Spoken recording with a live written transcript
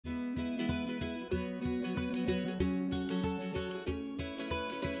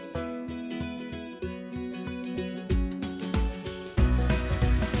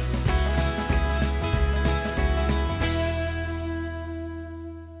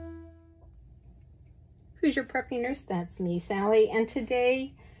Hoosier Preppiness, that's me, Sally, and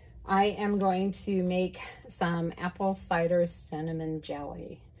today I am going to make some Apple Cider Cinnamon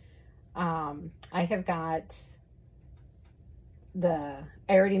Jelly. I have got I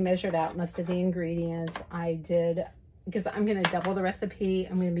already measured out most of the ingredients. I did, because I'm going to double the recipe,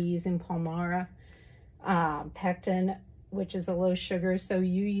 I'm going to be using Pomona Pectin, which is a low sugar, so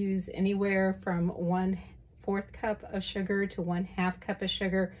you use anywhere from 1/4 cup of sugar to 1/2 cup of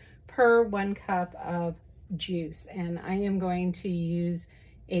sugar per 1 cup of juice, and I am going to use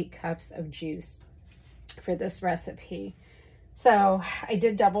 8 cups of juice for this recipe. So I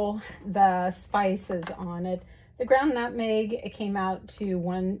did double the spices on it. The ground nutmeg, it came out to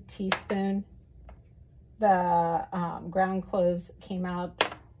 1 teaspoon. The ground cloves came out,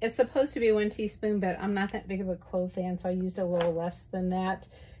 it's supposed to be 1 teaspoon, but I'm not that big of a clove fan, so I used a little less than that.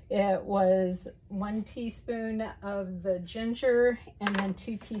 It was 1 teaspoon of the ginger and then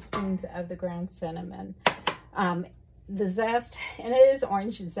 2 teaspoons of the ground cinnamon. The zest, and it is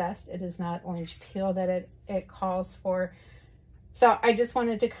orange zest, it is not orange peel that it calls for. So I just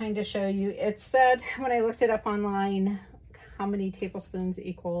wanted to kind of show you. It said, when I looked it up online, how many tablespoons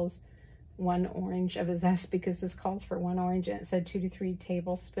equals 1 orange of a zest, because this calls for 1 orange, and it said 2 to 3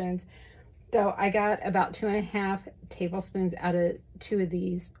 tablespoons. So I got about 2.5 tablespoons out of 2 of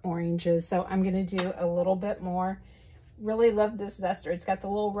these oranges. So I'm going to do a little bit more. Really love this zester. It's got the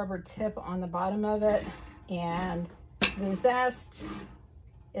little rubber tip on the bottom of it, and the zest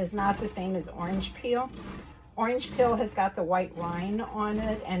is not the same as orange peel. Orange peel has got the white rind on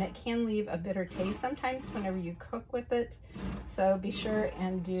it, and it can leave a bitter taste sometimes whenever you cook with it. So be sure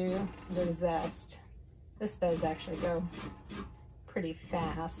and do the zest. This does actually go pretty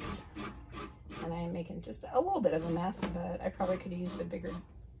fast, and I am making just a little bit of a mess, but I probably could have used a bigger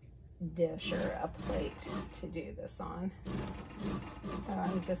dish or a plate to do this on. So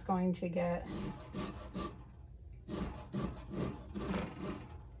I'm just going to get,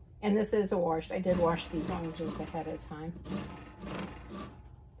 and this is a washed. I did wash these oranges ahead of time,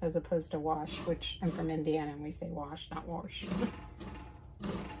 as opposed to wash, which I'm from Indiana and we say wash, not wash.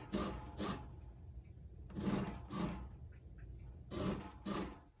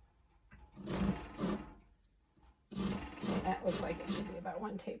 That looks like it should be about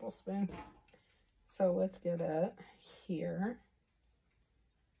 1 tablespoon. So let's get it here.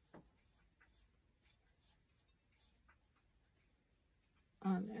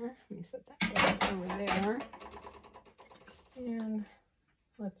 On there. Let me set that over there. And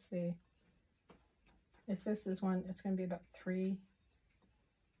let's see. If this is 1, it's going to be about 3.5.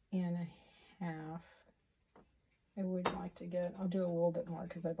 I would like to get, I'll do a little bit more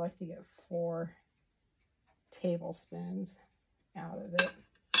because I'd like to get 4 tablespoons out of it.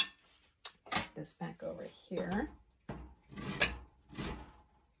 Put this back over here.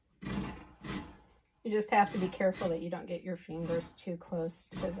 You just have to be careful that you don't get your fingers too close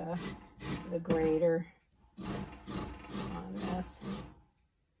to the grater on this.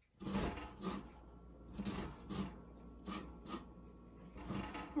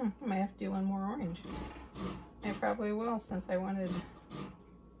 I might have to do 1 more orange. I probably will, since I wanted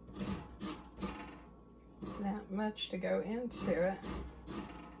that much to go into it.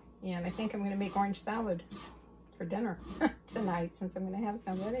 And I think I'm going to make orange salad for dinner tonight, since I'm going to have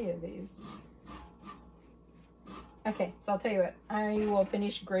so many of these. Okay, so I'll tell you what, I will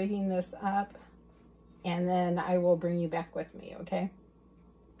finish grating this up, and then I will bring you back with me, okay?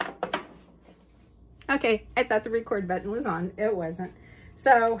 Okay, I thought the record button was on. It wasn't.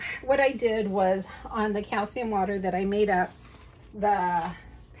 So what I did was, on the calcium water that I made up, the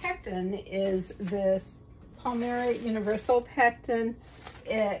pectin is this Pomona Universal Pectin.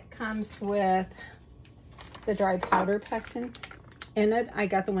 It comes with the dry powder pectin in it. I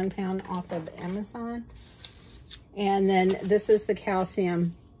got the 1 pound off of Amazon. And then this is the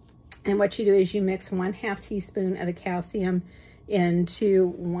calcium. And what you do is you mix 1/2 teaspoon of the calcium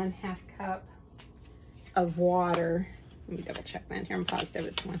into 1/2 cup of water. Let me double check that here. I'm positive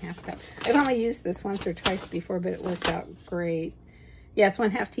it's 1/2 cup. I've only used this once or twice before, but it worked out great. Yeah, it's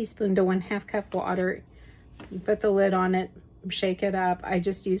 1/2 teaspoon to 1/2 cup water. You put the lid on it, shake it up. I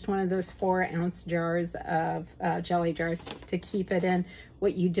just used one of those 4-ounce jars of jelly jars to keep it in.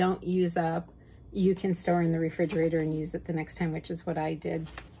 What you don't use up, you can store in the refrigerator and use it the next time, which is what I did.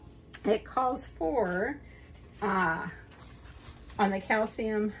 It calls for, on the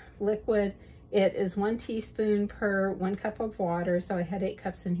calcium liquid, it is 1 teaspoon per 1 cup of water. So I had 8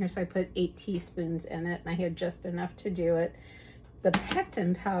 cups in here, so I put 8 teaspoons in it, and I had just enough to do it. The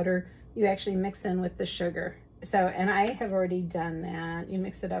pectin powder, you actually mix in with the sugar. So, and I have already done that. You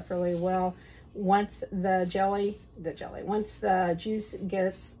mix it up really well. Once the juice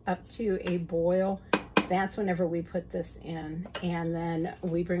gets up to a boil, that's whenever we put this in. And then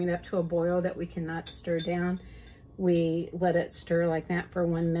we bring it up to a boil that we cannot stir down. We let it stir like that for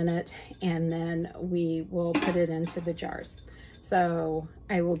 1 minute, and then we will put it into the jars. So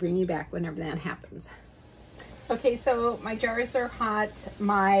I will bring you back whenever that happens. Okay, so my jars are hot.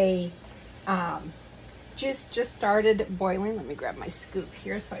 My juice just started boiling. Let me grab my scoop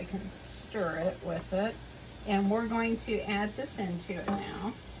here so I can stir it with it. And we're going to add this into it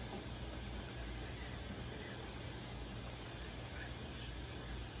now.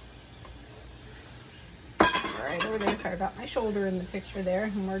 Right over there, sorry about my shoulder in the picture there,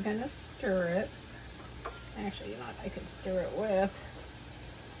 and we're gonna stir it. Actually, you know what, I could stir it with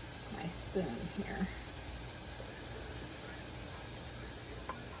my spoon here.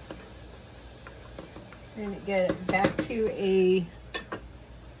 We're gonna get it back to a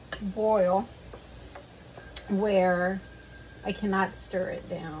boil where I cannot stir it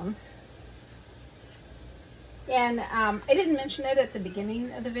down. And I didn't mention it at the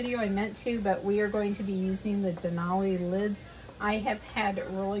beginning of the video, I meant to, but we are going to be using the Denali lids. I have had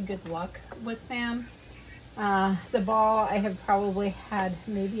really good luck with them. The ball, I have probably had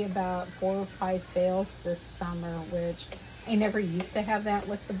maybe about 4 or 5 fails this summer, which I never used to have that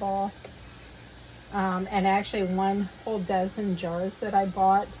with the ball. And actually 1 whole dozen jars that I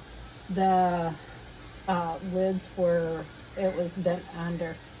bought, the lids were, it was bent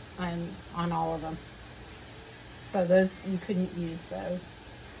under on all of them. So those, you couldn't use those.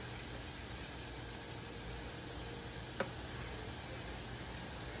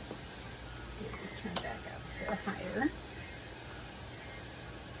 Let's turn back up here higher.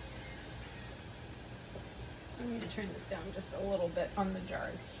 I'm going to turn this down just a little bit on the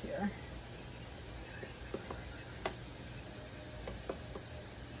jars here.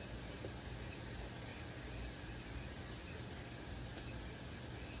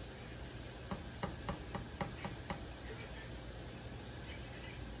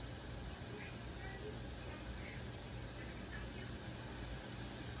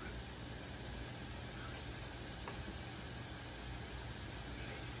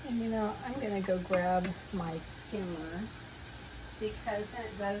 And you know, I'm going to go grab my skimmer because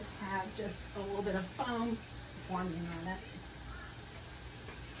it does have just a little bit of foam forming on it.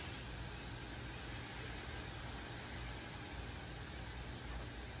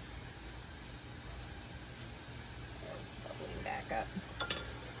 It's bubbling back up.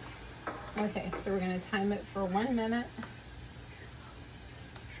 Okay, so we're going to time it for 1 minute.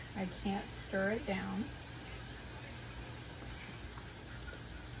 I can't stir it down.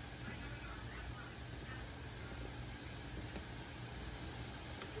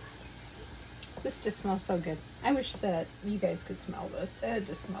 This just smells so good. I wish that you guys could smell this. It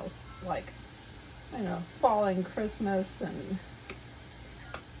just smells like, I don't know, fall and Christmas. And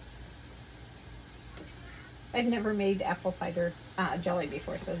I've never made apple cider jelly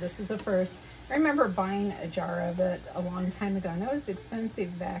before, so this is a first. I remember buying a jar of it a long time ago, and it was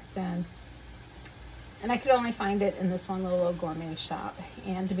expensive back then. And I could only find it in this one little gourmet shop.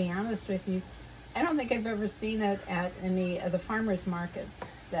 And to be honest with you, I don't think I've ever seen it at any of the farmers markets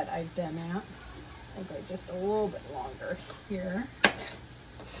that I've been at. I'll go just a little bit longer here.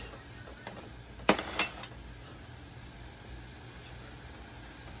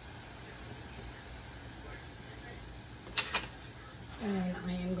 And then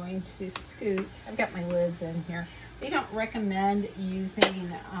I am going to scoot. I've got my lids in here. They don't recommend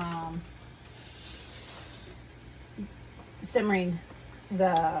using simmering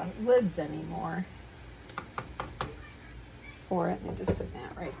the lids anymore for it. And just put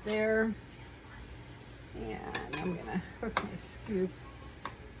that right there. And I'm gonna hook my scoop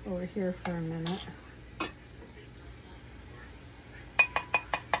over here for a minute.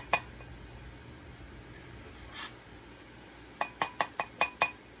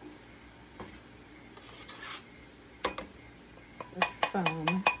 The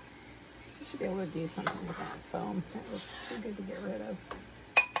foam. I should be able to do something with that foam. That was too good to get rid of.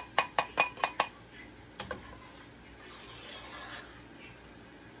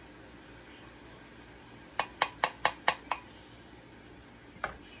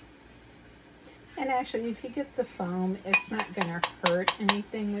 And actually, if you get the foam, it's not going to hurt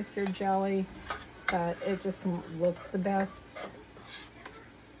anything with your jelly, but it just won't look the best.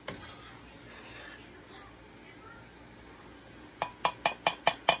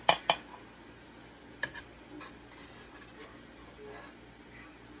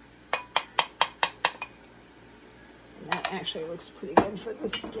 And that actually looks pretty good for the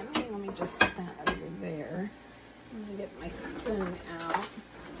skimming. Let me just set that over there. Let me get my spoon out.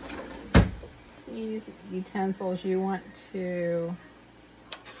 Use utensils you want to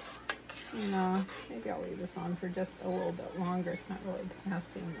No, maybe I'll leave this on for just a little bit longer. It's not really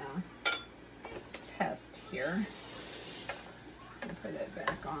passing the test here. I'll put it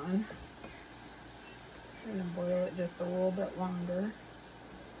back on. I'm going to boil it just a little bit longer.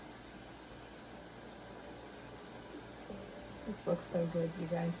 This looks so good, you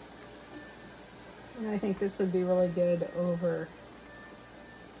guys. And I think this would be really good over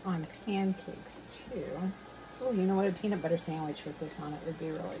on pancakes too. Oh, you know what? A peanut butter sandwich with this on it would be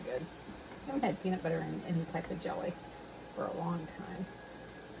really good. I haven't had peanut butter in any type of jelly for a long time.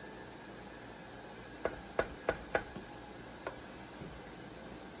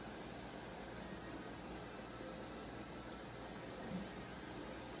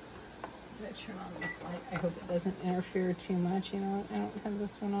 I'm going to turn on this light. I hope it doesn't interfere too much. You know, I don't have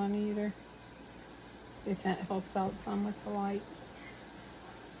this one on either. See if that helps out some with the lights.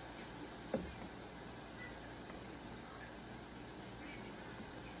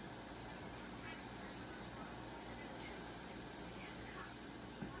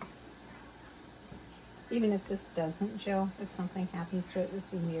 Even if this doesn't gel, if something happens to it,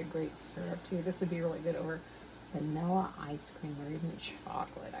 this would be a great syrup too. This would be really good over vanilla ice cream or even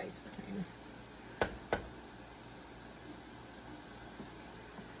chocolate ice cream.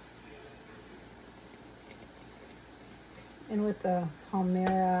 And with the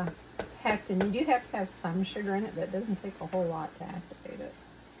Pomona Pectin, you do have to have some sugar in it, but it doesn't take a whole lot to activate it,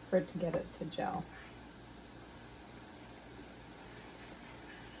 for it to get it to gel.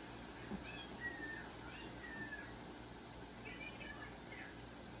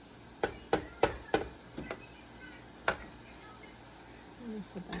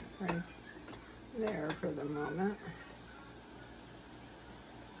 Put that right there for the moment.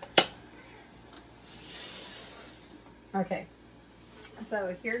 Okay,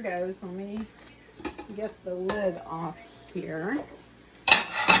 so here goes. Let me get the lid off here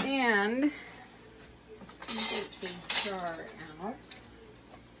and get the jar out.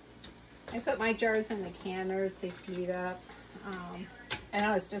 I put my jars in the canner to heat up. I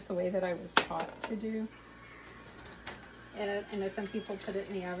know it's just the way that I was taught to do. And I know some people put it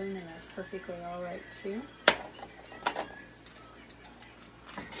in the oven, and that's perfectly all right too. Just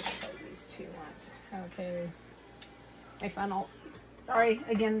play these two ones. Okay. My funnel. Sorry,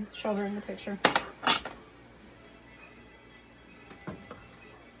 again, shouldering the picture.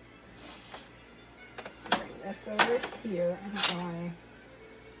 Bring this over here. I don't know why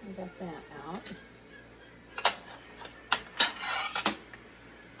I got that out.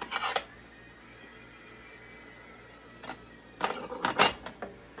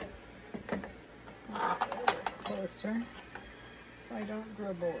 Closer so I don't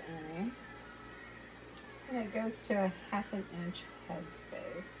dribble any. And it goes to a 1/2 inch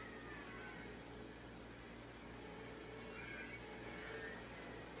headspace.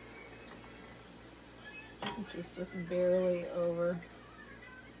 Which is just barely over.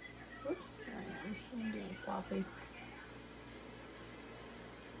 Whoops, here I am. I'm being sloppy.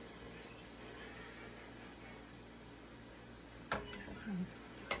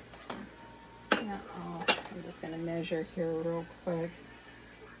 I'm just going to measure here real quick.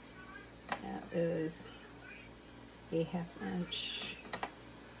 That is a 1/2 inch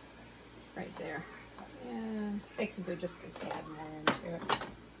right there. And I could go just a tad more into it.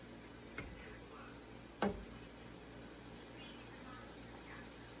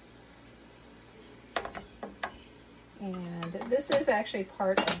 And this is actually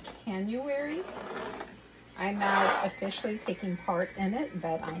part of Canuary. I'm not officially taking part in it,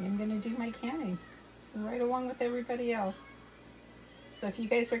 but I am going to do my canning right along with everybody else. So if you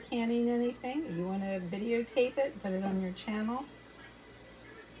guys are canning anything, you want to videotape it, put it on your channel,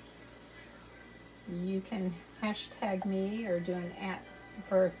 you can hashtag me or do an @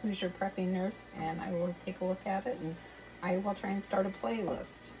 for Hoosier Prepping Nurse, and I will take a look at it, and I will try and start a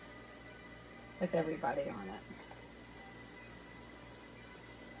playlist with everybody on it.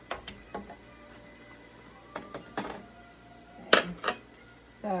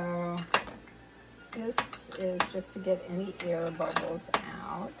 So this is just to get any air bubbles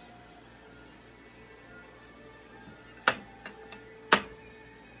out.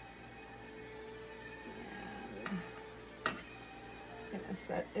 And I'm going to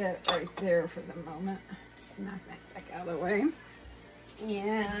set it right there for the moment. Knock that back out of the way.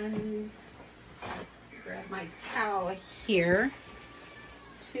 And grab my towel here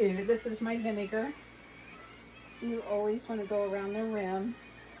too. This is my vinegar. You always want to go around the rim.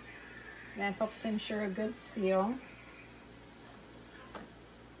 That helps to ensure a good seal.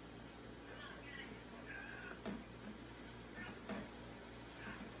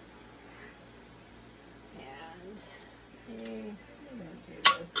 And I'm going to do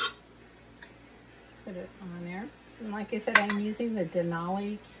this put it on there. And like I said, I'm using the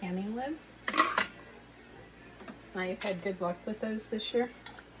Denali canning lids. I've had good luck with those this year.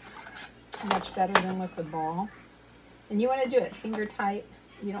 Much better than with the ball. And you want to do it finger tight.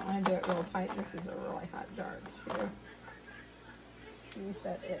 You don't want to do it real tight. This is a really hot jar too. You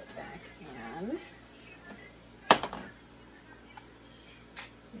set it back in.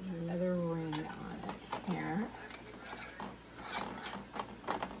 Another ring on it here.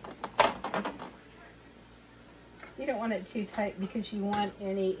 You don't want it too tight because you want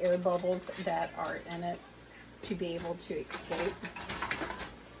any air bubbles that are in it to be able to escape.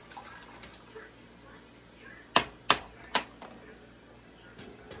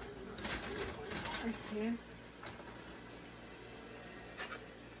 Okay.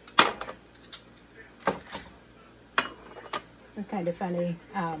 It's kind of funny.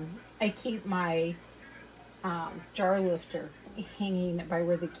 I keep my jar lifter hanging by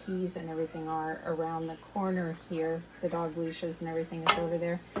where the keys and everything are around the corner here. The dog leashes and everything is over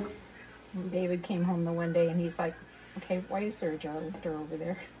there. And David came home the one day and he's like, okay, why is there a jar lifter over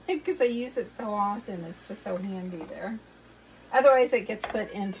there? Because I use it so often. It's just so handy there. Otherwise, it gets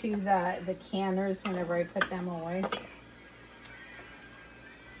put into the canners whenever I put them away.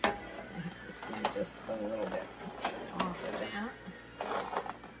 I have to skim just a little bit off of that.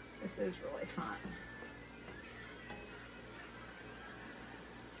 This is really hot.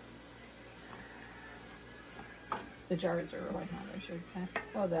 The jars are really hot, I should say.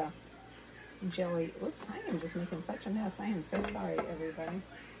 Oh, the jelly. Oops, I am just making such a mess. I am so sorry, everybody.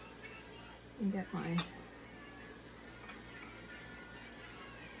 Get my...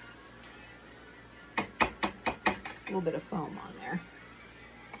 a little bit of foam on there.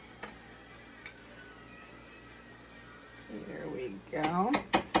 There we go.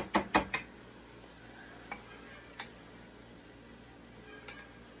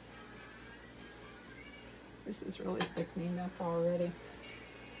 This is really thickening up already.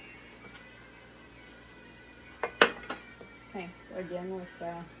 Okay, so again with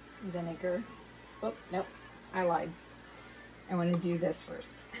vinegar. Oh, nope, I lied. I want to do this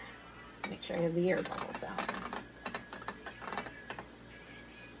first. Make sure I have the air bubbles out.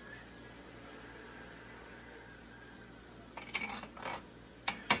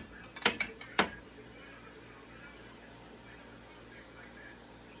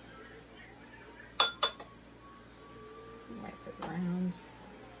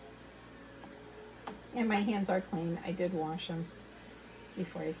 And my hands are clean. I did wash them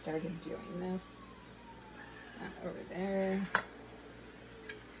before I started doing this. Over there.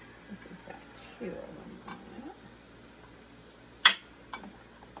 This has got 2 of them on it.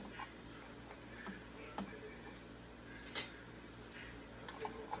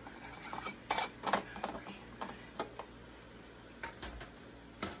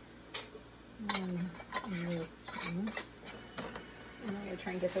 And this one. And I'm going to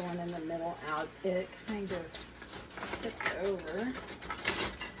try and get the one in the middle out. It kind of tipped over.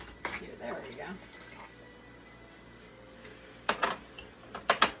 Here, there we go.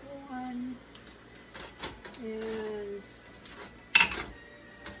 1 and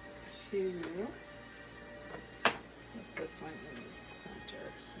 2. Set this one in the center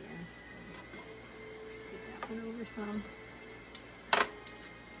here. Put that one over some.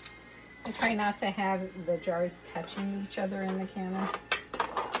 I try not to have the jars touching each other in the canner.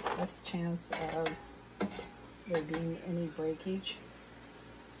 Less chance of there being any breakage.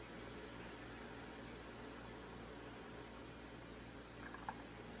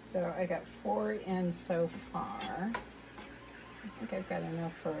 So I got 4 in so far. I think I've got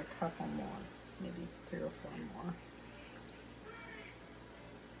enough for a couple more, maybe 3 or 4 more.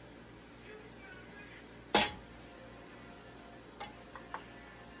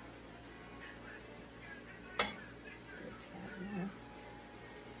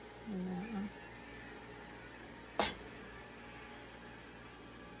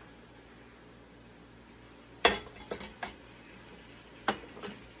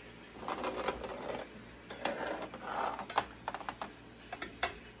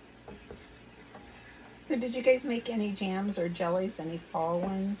 So did you guys make any jams or jellies, any fall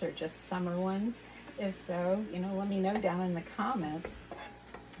ones or just summer ones? If so, you know, let me know down in the comments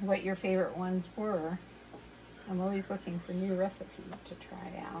what your favorite ones were. I'm always looking for new recipes to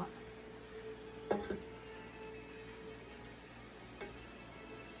try out.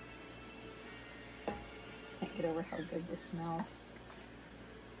 Can't get over how good this smells.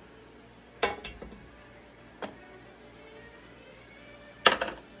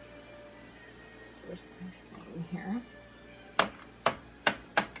 There's this thing here.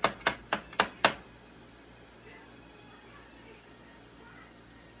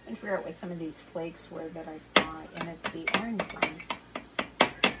 I forgot what some of these flakes were that I saw, and it's the orange one.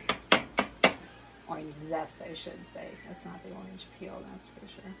 Orange zest, I should say. That's not the orange peel, that's for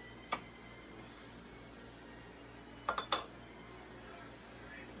sure.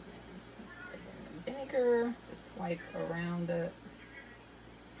 Vinegar, just wipe around it.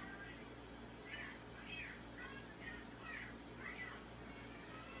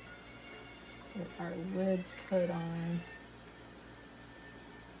 Get our lids put on.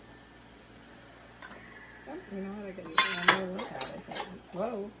 Oh, you know what? I gotta get one more look at it, I think.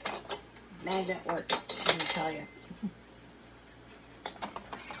 Whoa. Magnet works, let me tell you.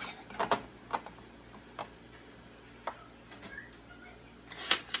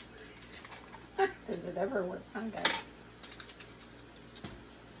 Does it ever work, huh, guys?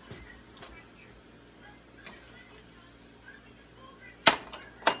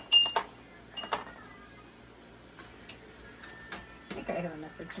 I think I have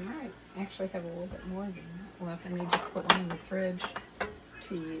enough for tonight. I actually have a little bit more than that left. I may just put one in the fridge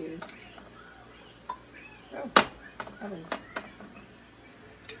to use. Oh, heavens.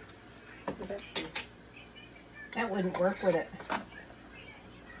 Look at that, see. That wouldn't work, would it?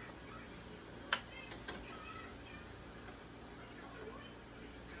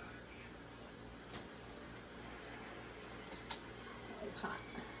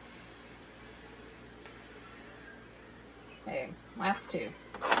 Okay, last two.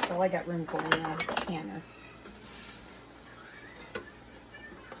 That's all I got room for in the canner.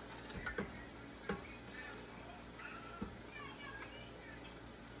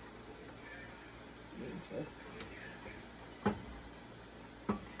 Just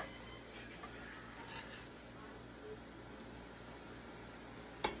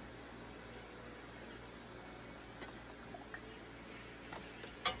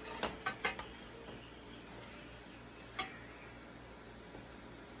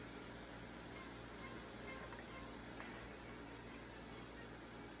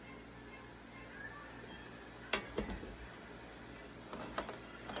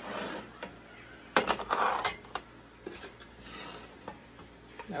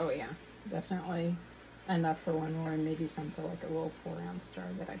oh yeah, definitely enough for one more, and maybe some for like a little 4-ounce jar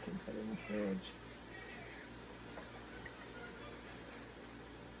that I can put in the fridge.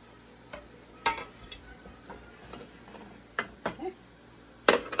 Okay.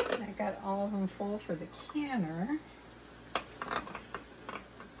 I got all of them full for the canner.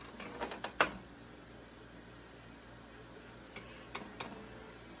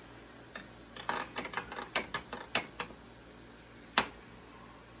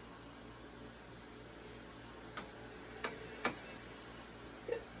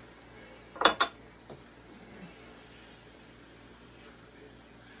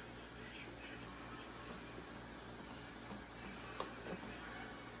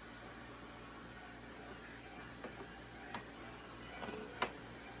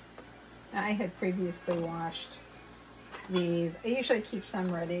 I had previously washed these. I usually keep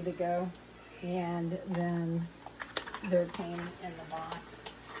some ready to go, and then they're came in the box.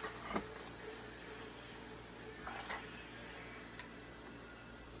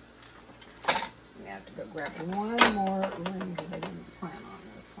 We have to go grab one more one because I didn't plan on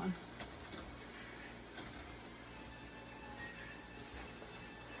this one.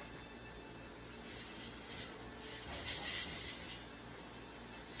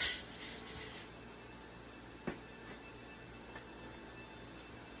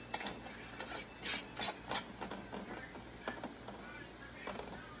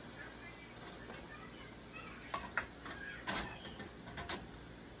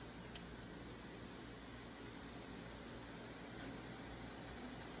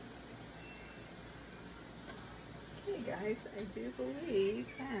 Guys, I do believe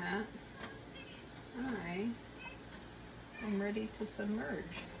that I am ready to submerge.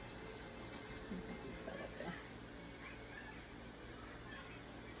 Set it there.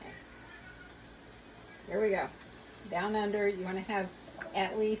 Okay. Here we go. Down under, you want to have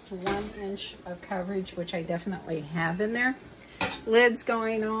at least 1 inch of coverage, which I definitely have in there. Lid's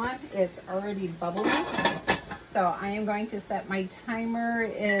going on. It's already bubbling. So I am going to set my timer.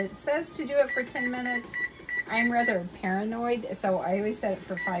 It says to do it for 10 minutes. I'm rather paranoid, so I always set it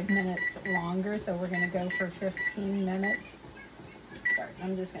for 5 minutes longer, so we're going to go for 15 minutes. Sorry,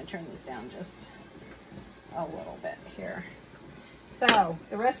 I'm just going to turn this down just a little bit here. So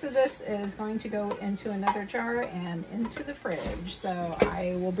the rest of this is going to go into another jar and into the fridge. So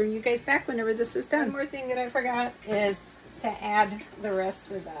I will bring you guys back whenever this is done. One more thing that I forgot is to add the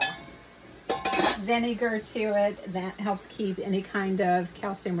rest of the vinegar to it. That helps keep any kind of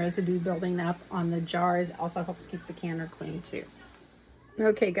calcium residue building up on the jars. Also helps keep the canner clean too.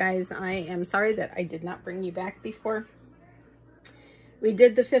 Okay guys, I am sorry that I did not bring you back before. We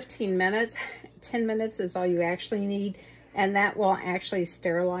did the 15 minutes. 10 minutes is all you actually need, and that will actually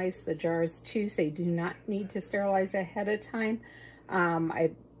sterilize the jars too, so you do not need to sterilize ahead of time.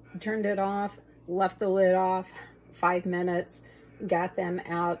 I turned it off, left the lid off, 5 minutes, got them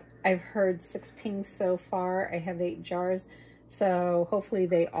out. I've heard 6 pings so far. I have 8 jars, so hopefully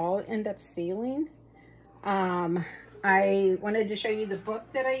they all end up sealing. I wanted to show you the book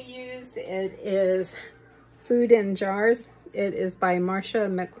that I used. It is Food in Jars. It is by Marsha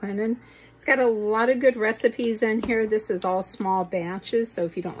McLennan. It's got a lot of good recipes in here. This is all small batches, so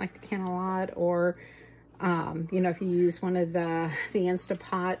if you don't like to can a lot, or you know, if you use one of the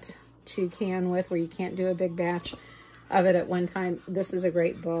Instapot to can with, where you can't do a big batch of it at one time, this is a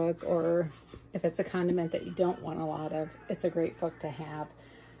great book. Or if it's a condiment that you don't want a lot of, it's a great book to have.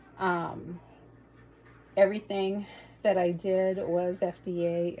 Everything that I did was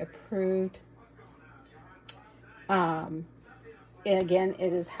FDA approved. And again,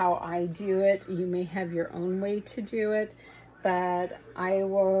 it is how I do it. You may have your own way to do it, but I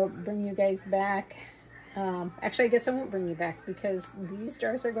will bring you guys back. Actually, I guess I won't bring you back, because these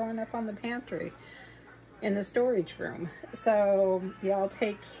jars are going up on the pantry in the storage room. So y'all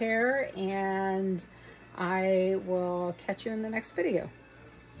take care, and I will catch you in the next video.